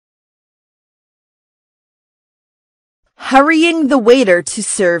 Hurrying the waiter to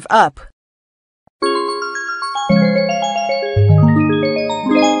serve up.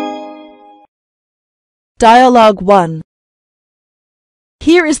 Dialogue 1.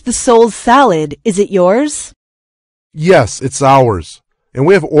 Here is the sole's salad. Is it yours? Yes, it's ours. And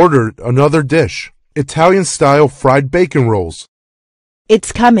we have ordered another dish. Italian-style fried bacon rolls.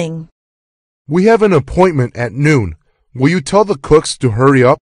 It's coming. We have an appointment at noon. Will you tell the cooks to hurry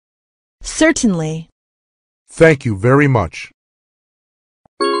up? Certainly. Thank you very much.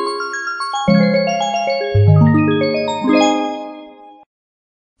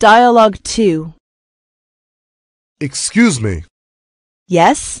 Dialogue 2. Excuse me.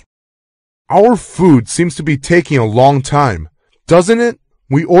 Yes? Our food seems to be taking a long time, doesn't it?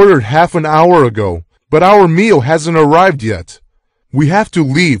 We ordered half an hour ago, but our meal hasn't arrived yet. We have to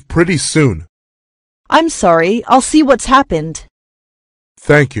leave pretty soon. I'm sorry. I'll see what's happened.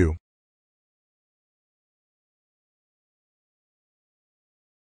 Thank you.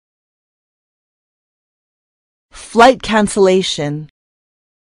 Flight cancellation.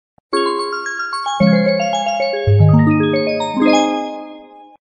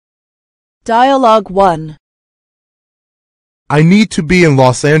 Dialogue 1. I need to be in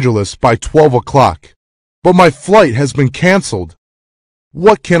Los Angeles by 12 o'clock, but my flight has been canceled.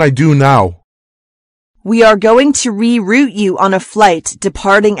 What can I do now? We are going to reroute you on a flight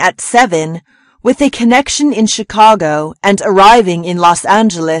departing at 7 with a connection in Chicago and arriving in Los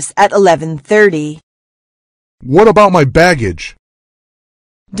Angeles at 11:30. What about my baggage?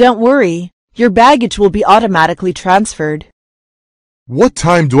 Don't worry, your baggage will be automatically transferred. What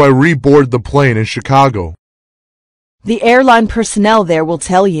time do I reboard the plane in Chicago? The airline personnel there will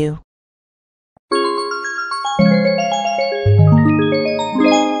tell you.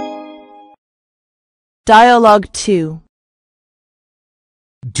 Dialogue 2.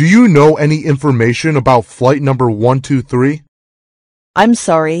 Do you know any information about flight number 123? I'm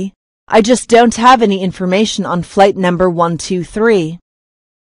sorry. I just don't have any information on flight number 123.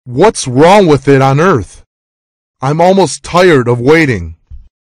 What's wrong with it on Earth? I'm almost tired of waiting.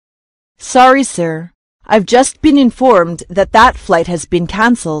 Sorry, sir. I've just been informed that that flight has been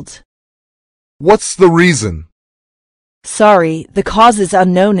cancelled. What's the reason? Sorry, the cause is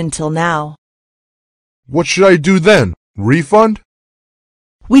unknown until now. What should I do then? Refund?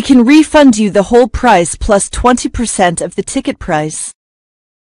 We can refund you the whole price plus 20% of the ticket price.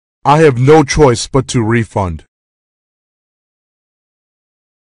 I have no choice but to refund.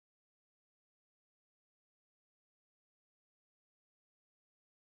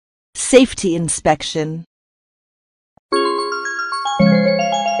 Safety inspection.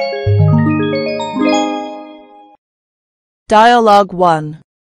 Dialogue 1.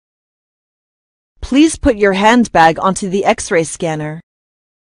 Please put your handbag onto the X-ray scanner.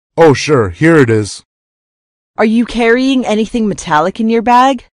 Oh, sure, here it is. Are you carrying anything metallic in your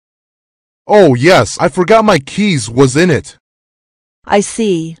bag? Oh, yes, I forgot my keys was in it. I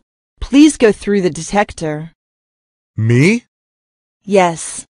see. Please go through the detector. Me?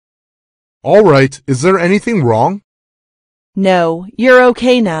 Yes. All right, is there anything wrong? No, you're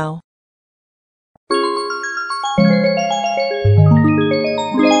okay now.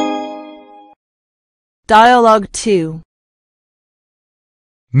 Dialogue 2.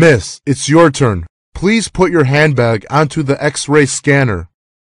 Miss, it's your turn. Please put your handbag onto the X-ray scanner.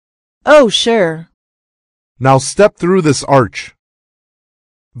 Oh, sure. Now step through this arch.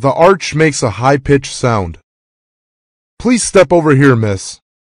 The arch makes a high-pitched sound. Please step over here, miss.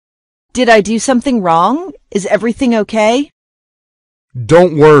 Did I do something wrong? Is everything okay?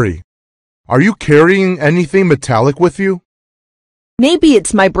 Don't worry. Are you carrying anything metallic with you? Maybe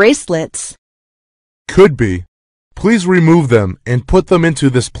it's my bracelets. Could be. Please remove them and put them into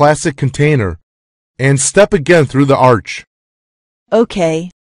this plastic container and step again through the arch.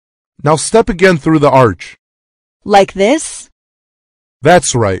 Okay. Now step again through the arch. Like this?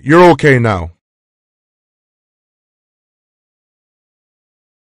 That's right. You're okay now.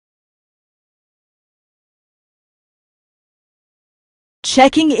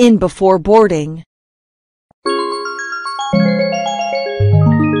 Checking in before boarding.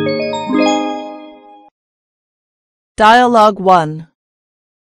 Dialogue 1.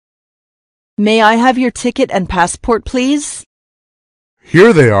 May I have your ticket and passport, please?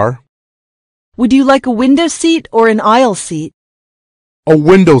 Here they are. Would you like a window seat or an aisle seat? A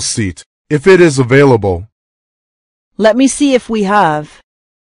window seat, if it is available. Let me see if we have.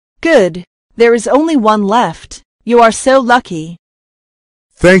 Good. There is only one left. You are so lucky.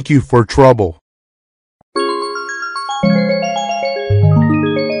 Thank you for trouble.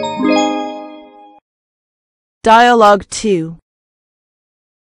 Dialogue 2.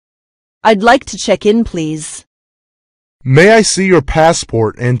 I'd like to check in, please. May I see your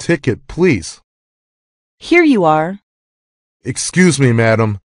passport and ticket, please? Here you are. Excuse me,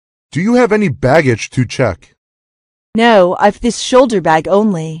 madam. Do you have any baggage to check? No, I've this shoulder bag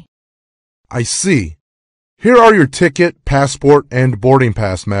only. I see. Here are your ticket, passport, and boarding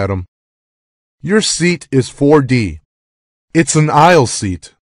pass, madam. Your seat is 4D. It's an aisle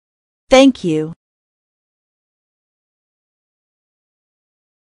seat. Thank you.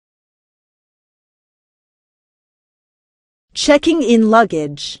 Checking in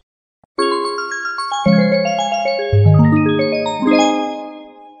luggage.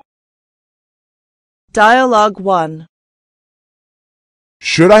 Dialogue 1.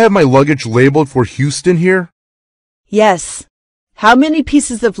 Should I have my luggage labeled for Houston here? Yes. How many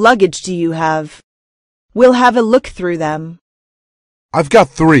pieces of luggage do you have? We'll have a look through them. I've got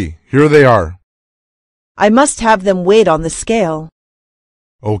 3. Here they are. I must have them weighed on the scale.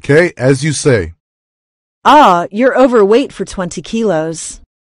 Okay, as you say. Ah, you're overweight for 20 kilos.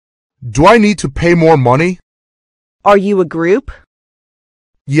 Do I need to pay more money? Are you a group?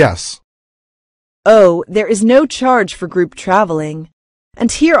 Yes. Oh, there is no charge for group traveling. And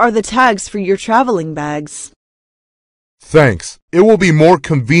here are the tags for your traveling bags. Thanks. It will be more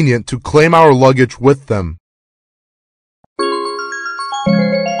convenient to claim our luggage with them.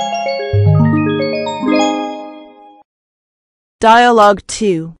 Dialogue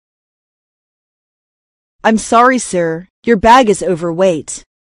 2. I'm sorry, sir. Your bag is overweight.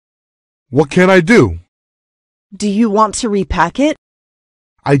 What can I do? Do you want to repack it?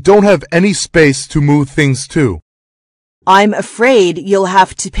 I don't have any space to move things to. I'm afraid you'll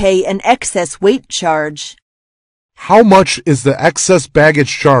have to pay an excess weight charge. How much is the excess baggage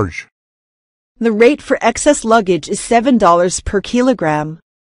charge? The rate for excess luggage is $7 per kilogram.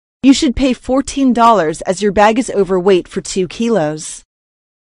 You should pay $14 as your bag is overweight for 2 kilos.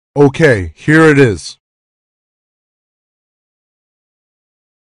 Okay, here it is.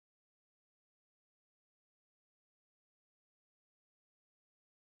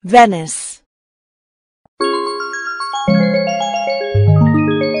 Venice.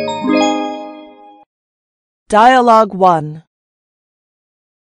 Dialogue 1.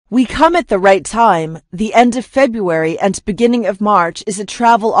 We come at the right time. The end of February and beginning of March is a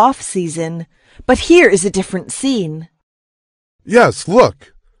travel off-season, but here is a different scene. Yes,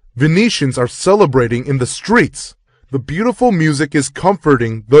 look. Venetians are celebrating in the streets. The beautiful music is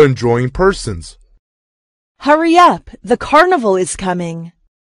comforting the enjoying persons. Hurry up, the carnival is coming.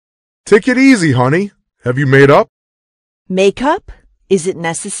 Take it easy, honey. Have you made up? Makeup? Is it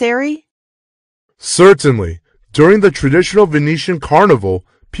necessary? Certainly. During the traditional Venetian carnival,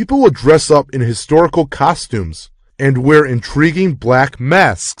 people will dress up in historical costumes and wear intriguing black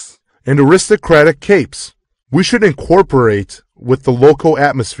masks and aristocratic capes. We should incorporate with the local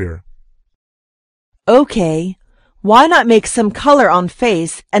atmosphere. Okay. Why not make some color on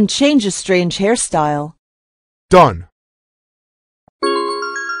face and change a strange hairstyle? Done.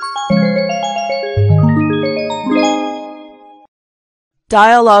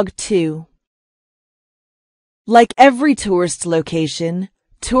 Dialogue 2. Like every tourist location,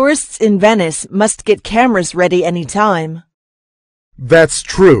 tourists in Venice must get cameras ready anytime. That's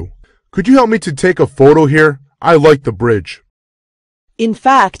true. Could you help me to take a photo here? I like the bridge. In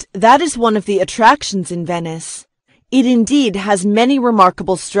fact, that is one of the attractions in Venice. It indeed has many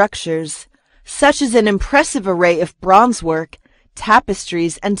remarkable structures, such as an impressive array of bronze work,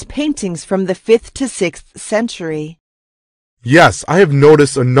 tapestries, and paintings from the 5th to 6th century. Yes, I have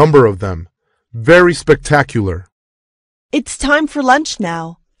noticed a number of them. Very spectacular. It's time for lunch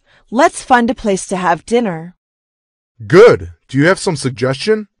now. Let's find a place to have dinner. Good. Do you have some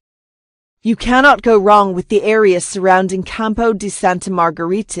suggestion? You cannot go wrong with the area surrounding Campo di Santa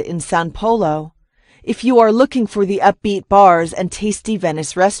Margherita in San Polo, if you are looking for the upbeat bars and tasty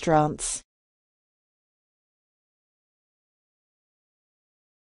Venice restaurants.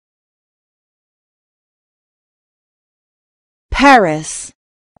 Paris.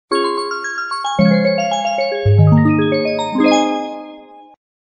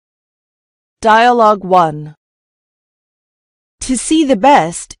 Dialogue 1. To see the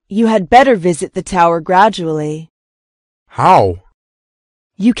best, you had better visit the tower gradually. How?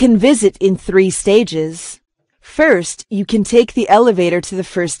 You can visit in 3 stages. First, you can take the elevator to the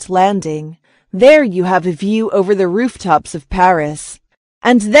first landing. There you have a view over the rooftops of Paris.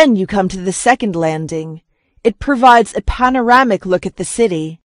 And then you come to the second landing. It provides a panoramic look at the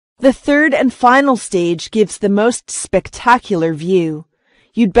city. The third and final stage gives the most spectacular view.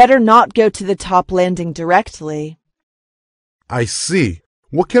 You'd better not go to the top landing directly. I see.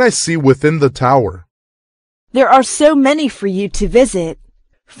 What can I see within the tower? There are so many for you to visit.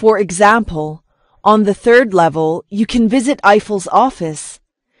 For example, on the 3rd level, you can visit Eiffel's office.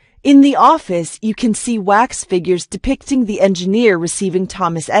 In the office, you can see wax figures depicting the engineer receiving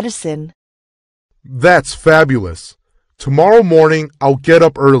Thomas Edison. That's fabulous. Tomorrow morning, I'll get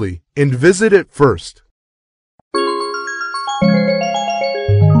up early and visit it first.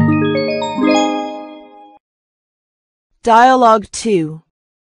 Dialogue 2.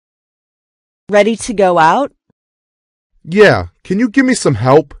 Ready to go out? Yeah, can you give me some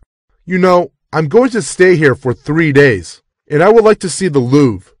help? You know, I'm going to stay here for 3 days, and I would like to see the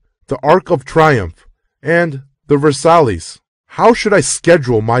Louvre, the Arc of Triumph, and the Versailles. How should I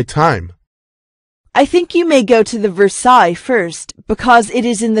schedule my time? I think you may go to the Versailles first, because it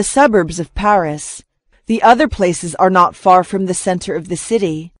is in the suburbs of Paris. The other places are not far from the center of the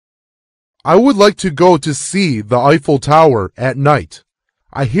city. I would like to go to see the Eiffel Tower at night.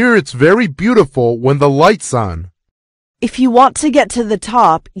 I hear it's very beautiful when the light's on. If you want to get to the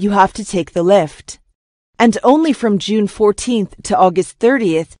top, you have to take the lift. And only from June 14th to August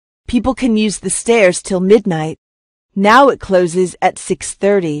 30th, people can use the stairs till midnight. Now it closes at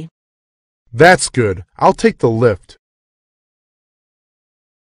 6:30. That's good. I'll take the lift.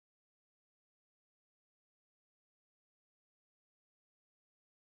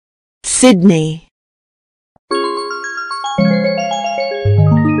 Sydney.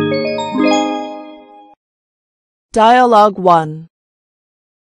 Dialogue 1.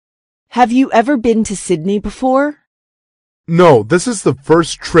 Have you ever been to Sydney before? No, this is the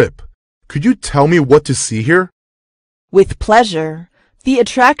first trip. Could you tell me what to see here? With pleasure. The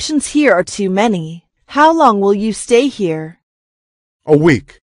attractions here are too many. How long will you stay here? A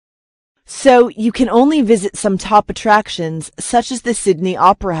week. So you can only visit some top attractions, such as the Sydney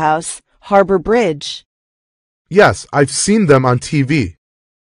Opera House, Harbour Bridge. Yes, I've seen them on TV.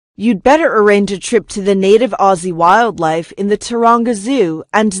 You'd better arrange a trip to the native Aussie wildlife in the Taronga Zoo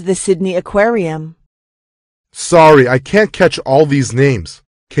and the Sydney Aquarium. Sorry, I can't catch all these names.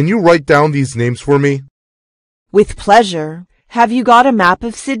 Can you write down these names for me? With pleasure. Have you got a map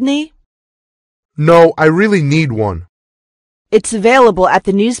of Sydney? No, I really need one. It's available at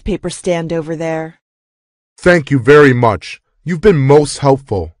the newspaper stand over there. Thank you very much. You've been most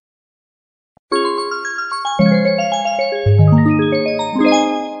helpful.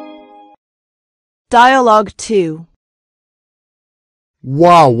 Dialogue 2.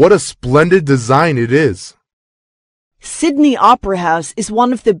 Wow, what a splendid design it is. Sydney Opera House is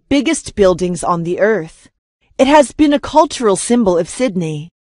one of the biggest buildings on the earth. It has been a cultural symbol of Sydney.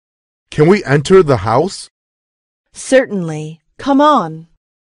 Can we enter the house? Certainly. Come on.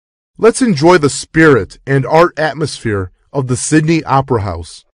 Let's enjoy the spirit and art atmosphere of the Sydney Opera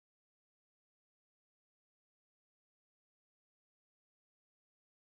House.